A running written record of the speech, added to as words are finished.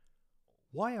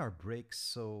Why are breaks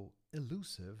so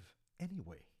elusive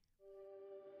anyway?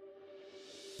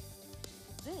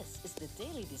 This is the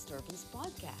Daily Disturbance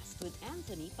Podcast with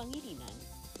Anthony Pangilinan.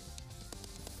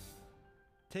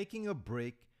 Taking a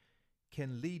break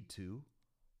can lead to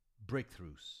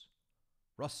breakthroughs.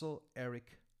 Russell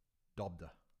Eric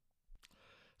Dobda.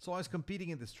 So I was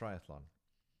competing in this triathlon.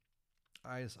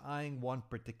 I was eyeing one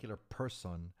particular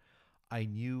person I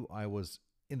knew I was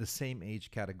in the same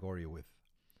age category with.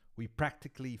 We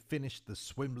practically finished the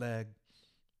swim leg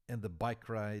and the bike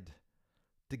ride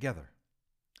together.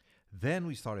 Then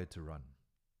we started to run.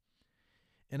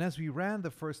 And as we ran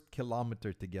the first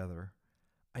kilometer together,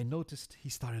 I noticed he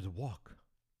started to walk.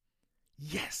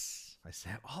 Yes, I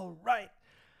said, all right.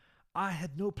 I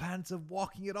had no plans of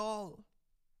walking at all.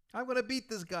 I'm going to beat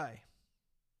this guy.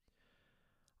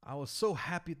 I was so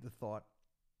happy at the thought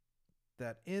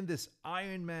that in this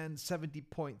Ironman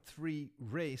 70.3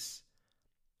 race,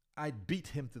 I'd beat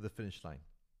him to the finish line.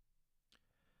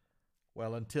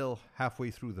 Well, until halfway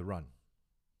through the run.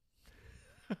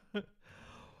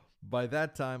 By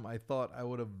that time, I thought I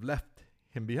would have left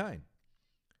him behind.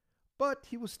 But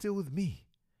he was still with me.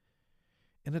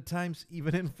 And at times,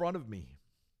 even in front of me.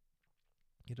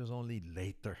 It was only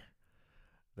later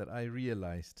that I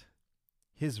realized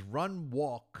his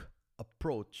run-walk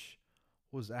approach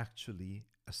was actually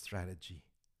a strategy.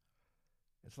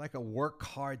 It's like a work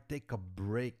hard, take a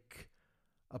break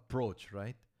approach,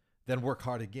 right? Then work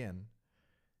hard again.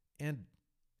 And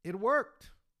it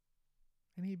worked.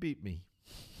 And he beat me.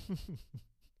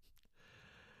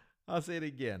 I'll say it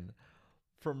again.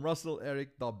 From Russell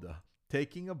Eric Dobda,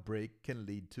 taking a break can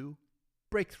lead to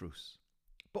breakthroughs.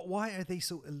 But why are they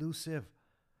so elusive?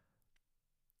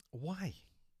 Why?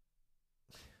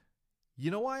 You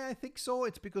know why I think so?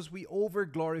 It's because we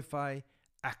overglorify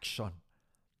action.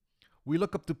 We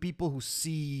look up to people who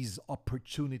seize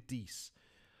opportunities.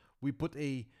 We put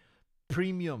a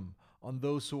premium on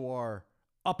those who are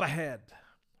up ahead,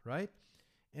 right?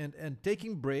 And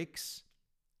taking breaks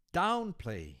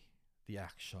downplay the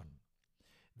action.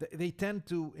 They tend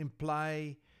to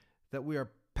imply that we are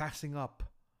passing up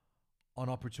on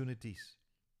opportunities.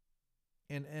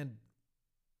 And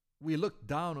we look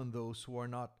down on those who are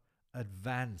not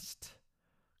advanced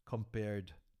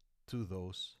compared to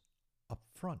those up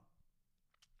front.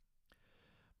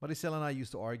 Maricel and I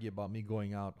used to argue about me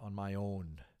going out on my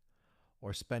own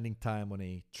or spending time on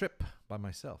a trip by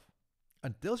myself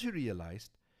until she realized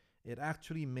it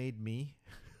actually made me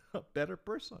a better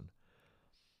person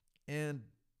and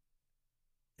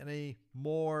a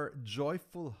more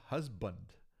joyful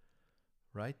husband,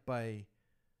 right? By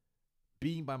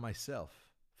being by myself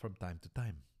from time to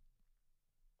time.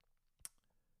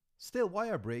 Still,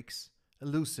 why are breaks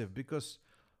elusive? Because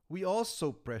we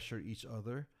also pressure each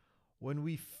other when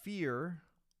we fear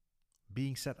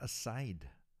being set aside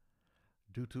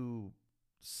due to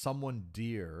someone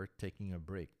dear taking a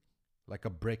break, like a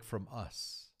break from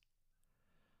us.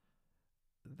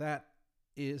 That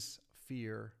is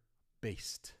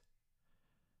fear-based.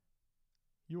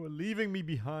 You are leaving me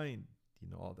behind. You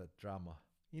know, all that drama.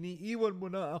 Iniiwan mo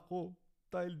na ako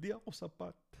dahil di ako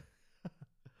sapat.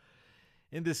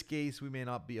 In this case, we may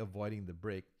not be avoiding the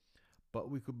break, but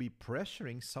we could be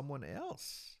pressuring someone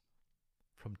else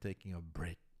from taking a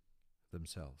break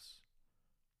themselves.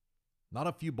 Not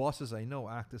a few bosses I know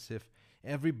act as if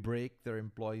every break their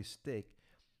employees take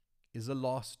is a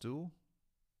loss to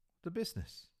the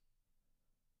business.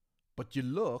 But you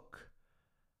look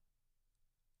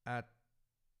at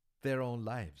their own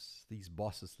lives, these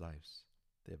bosses' lives.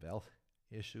 They have health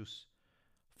issues,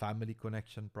 family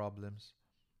connection problems,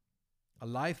 a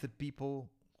life that people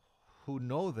who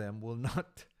know them will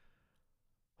not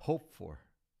hope for.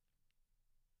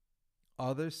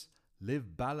 Others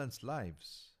live balanced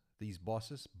lives, these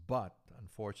bosses, but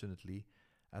unfortunately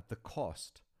at the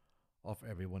cost of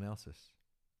everyone else's.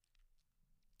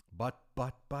 But,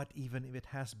 even if it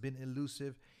has been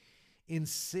elusive,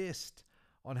 insist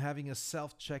on having a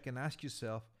self-check and ask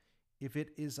yourself if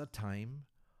it is a time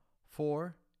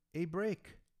for a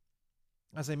break.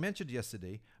 As I mentioned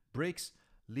yesterday, breaks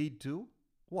lead to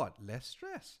what? Less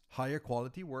stress, higher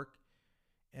quality work,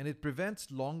 and it prevents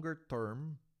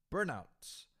longer-term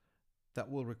burnouts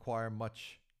that will require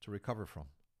much to recover from.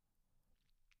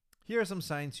 Here are some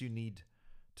signs you need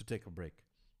to take a break.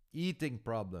 Eating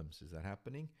problems, is that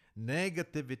happening?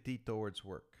 Negativity towards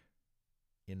work.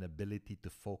 Inability to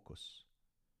focus.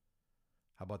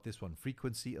 How about this one?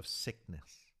 Frequency of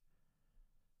sickness.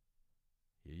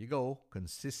 Here you go.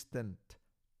 Consistent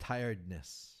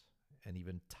tiredness. And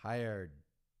even tiredness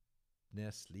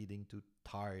leading to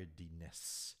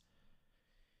tardiness.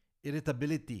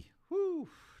 Irritability.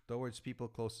 towards people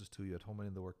closest to you at home and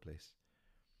in the workplace.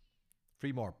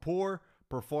 3 more. Poor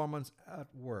performance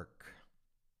at work.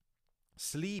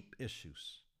 Sleep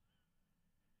issues.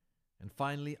 And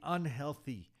finally,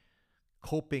 unhealthy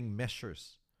coping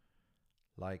measures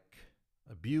like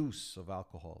abuse of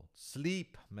alcohol,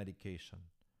 sleep medication,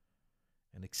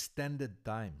 and extended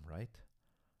time, right,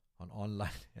 on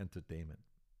online entertainment.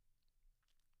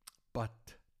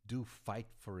 But do fight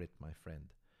for it, my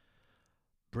friend.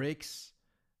 Breaks,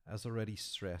 as already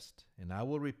stressed, and I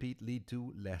will repeat, lead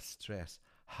to less stress,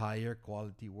 higher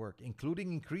quality work,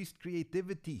 including increased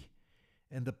creativity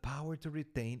and the power to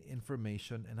retain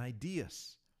information and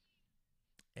ideas.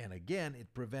 And again,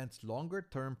 it prevents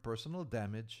longer-term personal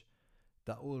damage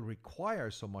that will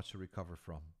require so much to recover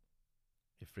from,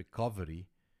 if recovery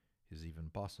is even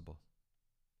possible.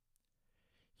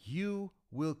 You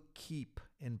will keep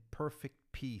in perfect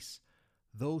peace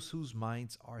those whose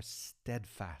minds are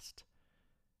steadfast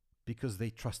because they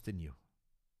trust in you.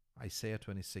 Isaiah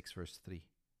 26 verse 3.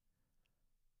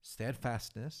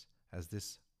 Steadfastness, as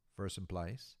this verse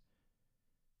implies,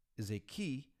 is a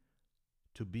key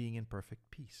to being in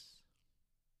perfect peace.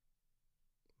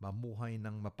 Mamuhay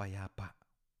ng mapayapa.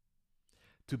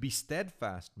 To be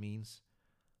steadfast means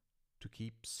to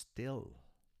keep still.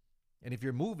 And if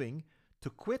you're moving, to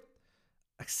quit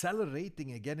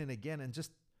accelerating again and again and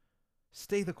just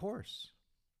stay the course.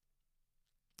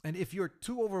 And if you're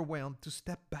too overwhelmed, to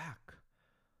step back,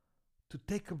 to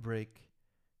take a break,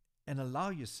 and allow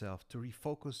yourself to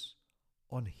refocus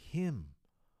on Him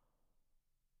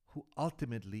who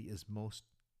ultimately is most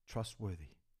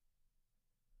trustworthy.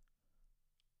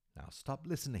 Now stop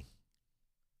listening.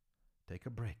 Take a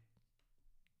break.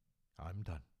 I'm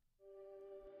done.